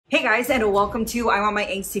Hey guys, and welcome to I'm on my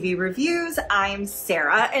Angst TV reviews. I'm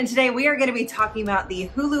Sarah, and today we are going to be talking about the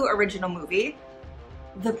Hulu original movie,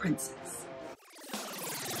 The Princess.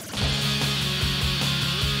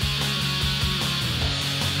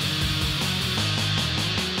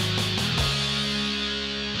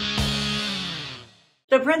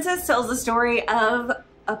 The Princess tells the story of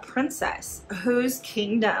a princess whose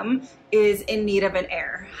kingdom is in need of an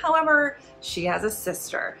heir. However, she has a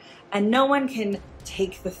sister, and no one can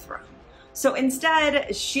take the throne. So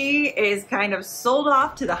instead, she is kind of sold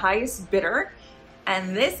off to the highest bidder,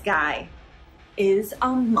 and this guy is a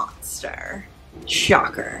monster.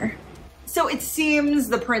 Shocker. So it seems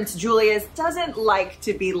the Prince Julius doesn't like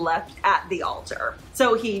to be left at the altar.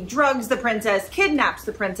 So he drugs the princess, kidnaps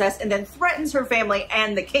the princess, and then threatens her family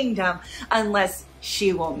and the kingdom unless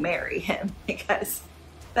she will marry him, because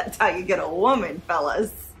that's how you get a woman,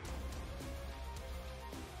 fellas.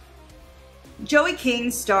 Joey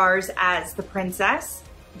King stars as the princess.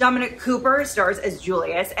 Dominic Cooper stars as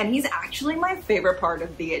Julius, and he's actually my favorite part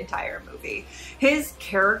of the entire movie. His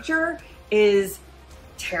character is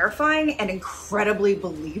terrifying and incredibly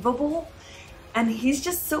believable, and he's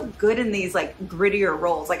just so good in these like grittier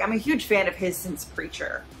roles. Like, I'm a huge fan of his since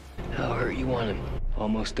Preacher. How hurt you want him?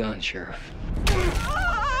 Almost done, Sheriff.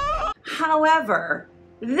 However,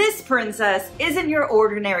 this princess isn't your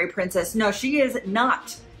ordinary princess. No, she is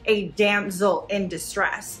not a damsel in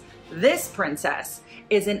distress. This princess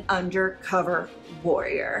is an undercover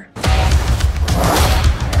warrior.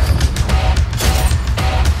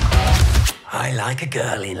 I like a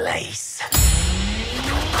girl in lace.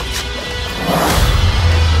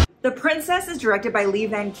 The Princess is directed by Lee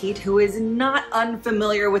Van Keet, who is not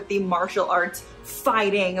unfamiliar with the martial arts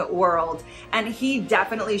fighting world, and he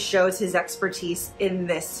definitely shows his expertise in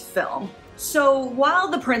this film. So while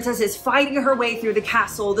the princess is fighting her way through the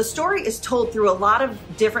castle, the story is told through a lot of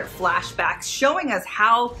different flashbacks showing us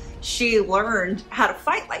how she learned how to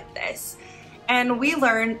fight like this. And we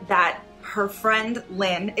learn that her friend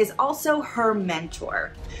Lynn is also her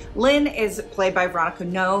mentor. Lynn is played by Veronica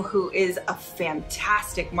Ngo, who is a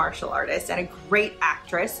fantastic martial artist and a great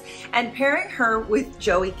actress, and pairing her with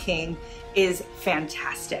Joey King is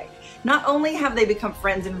fantastic. Not only have they become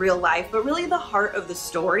friends in real life, but really the heart of the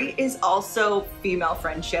story is also female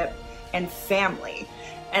friendship and family.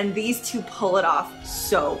 And these two pull it off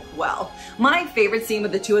so well. My favorite scene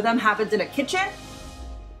with the two of them happens in a kitchen.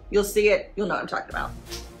 You'll see it, you'll know what I'm talking about.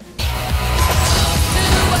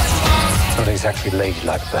 Not exactly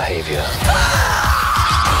ladylike behavior.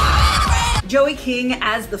 Joey King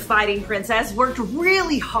as the fighting princess worked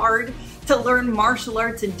really hard to learn martial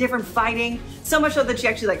arts and different fighting, so much so that she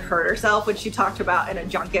actually hurt herself, which she talked about in a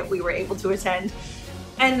junket we were able to attend.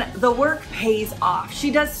 And the work pays off.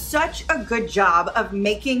 She does such a good job of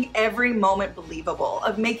making every moment believable,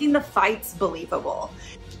 of making the fights believable.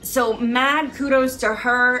 So mad kudos to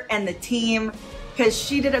her and the team, because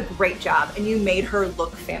she did a great job and you made her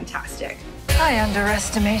look fantastic. I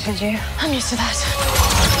underestimated you. I'm used to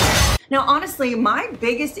that. Now, honestly, my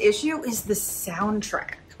biggest issue is the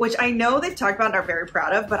soundtrack, which I know they've talked about and are very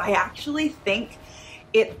proud of, but I actually think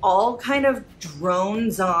it all kind of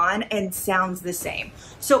drones on and sounds the same.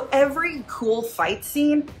 So every cool fight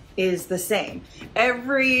scene is the same.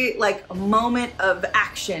 Every moment of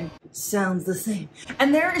action sounds the same.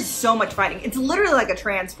 And there is so much fighting. It's literally like a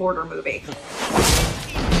transporter movie.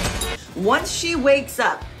 Once she wakes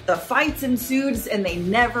up, the fights ensues and they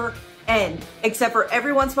never end, except for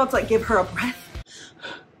every once in a while to give her a breath.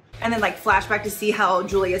 And then flashback to see how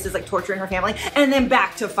Julius is torturing her family, and then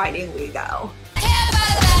back to fighting we go.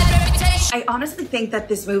 I honestly think that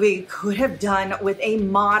this movie could have done with a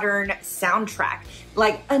modern soundtrack,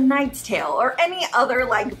 like A Knight's Tale or any other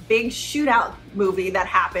big shootout movie that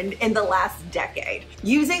happened in the last decade.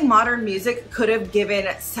 Using modern music could have given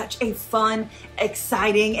such a fun,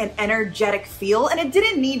 exciting, and energetic feel, and it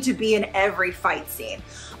didn't need to be in every fight scene.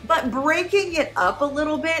 But breaking it up a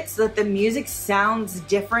little bit so that the music sounds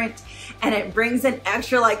different and it brings an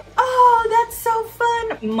extra oh, that's so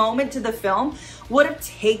fun moment to the film would have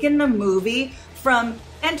taken the movie from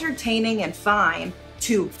entertaining and fine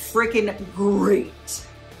to freaking great.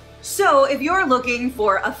 So if you're looking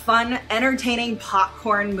for a fun, entertaining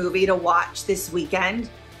popcorn movie to watch this weekend,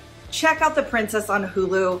 check out The Princess on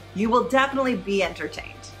Hulu. You will definitely be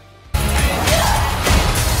entertained.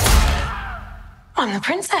 I'm the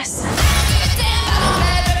princess.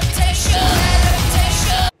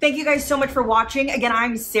 Thank you guys so much for watching. Again,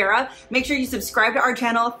 I'm Sarah. Make sure you subscribe to our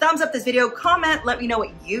channel, thumbs up this video, comment, let me know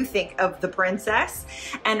what you think of The Princess,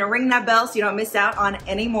 and ring that bell so you don't miss out on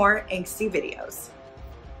any more angsty videos.